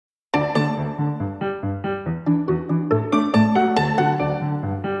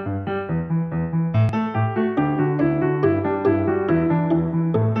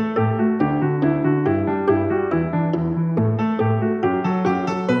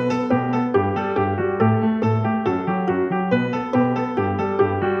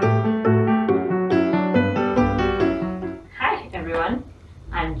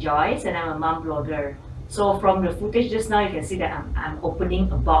Spice and I'm a mom blogger. So from the footage just now, you can see that I'm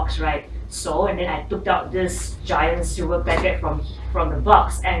opening a box, right? So, and then I took out this giant silver packet from the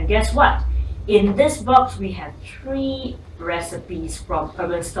box, and guess what? In this box, we have 3 recipes from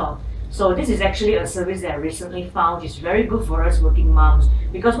Urban Store. So this is actually a service that I recently found is very good for us working moms,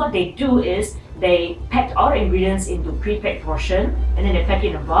 because what they do is they pack all the ingredients into pre-packed portion, and then they pack it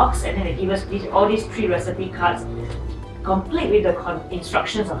in a box, and then they give us all these 3 recipe cards complete with the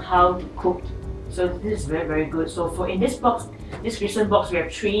instructions on how to cook. So this is very good. So in this box, this recent box, we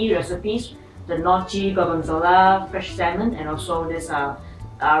have 3 recipes: the gnocchi, gorgonzola, fresh salmon, and also this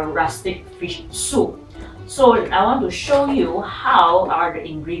rustic fish soup. So I want to show you how are the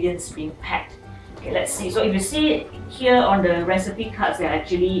ingredients being packed. Okay, let's see. So if you see here on the recipe cards, they're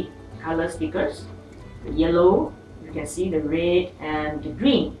actually color stickers. The yellow, you can see the red and the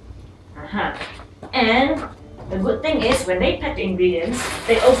green. And the good thing is when they pack the ingredients,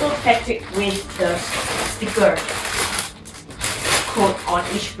 they also pack it with the sticker code on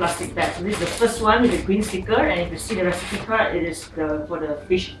each plastic bag. So this is the first one with the green sticker, and if you see the recipe card, it is for the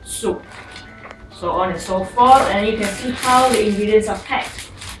fish soup. So on and so forth, and you can see how the ingredients are packed,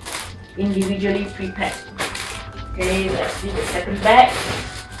 individually pre-packed. Okay, let's see the second bag.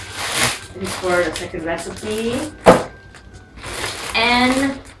 This is for the second recipe.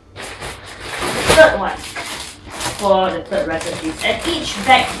 And the third one for the third recipe. And each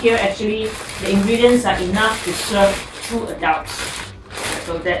bag here, actually, the ingredients are enough to serve 2 adults.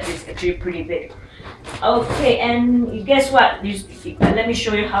 So that is actually pretty big. Okay, and guess what? Let me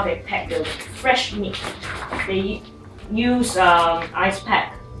show you how they pack the fresh meat. They use ice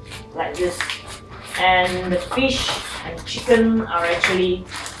pack like this, and the fish and chicken are actually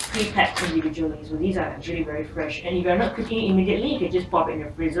pre-packed individually. So these are actually very fresh. And if you're not cooking it immediately, you can just pop it in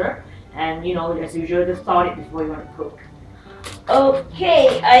your freezer, and as usual, just thaw it before you want to cook.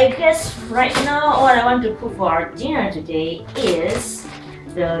 Okay, I guess right now what I want to cook for our dinner today is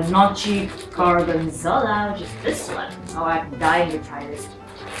the gnocchi gorgonzola, which is this one. Oh, I'm dying to try this.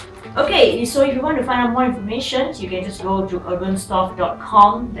 Okay, so if you want to find out more information, you can just go to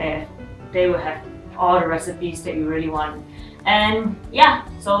urbanstuff.com. They will have all the recipes that you really want. And yeah,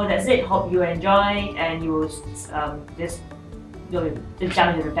 so that's it. Hope you enjoy, and you will just jump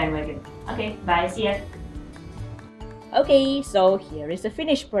into the bandwagon. Okay, bye, see ya. Okay, so here is the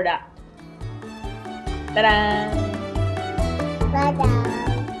finished product. Ta-da! Ta-da!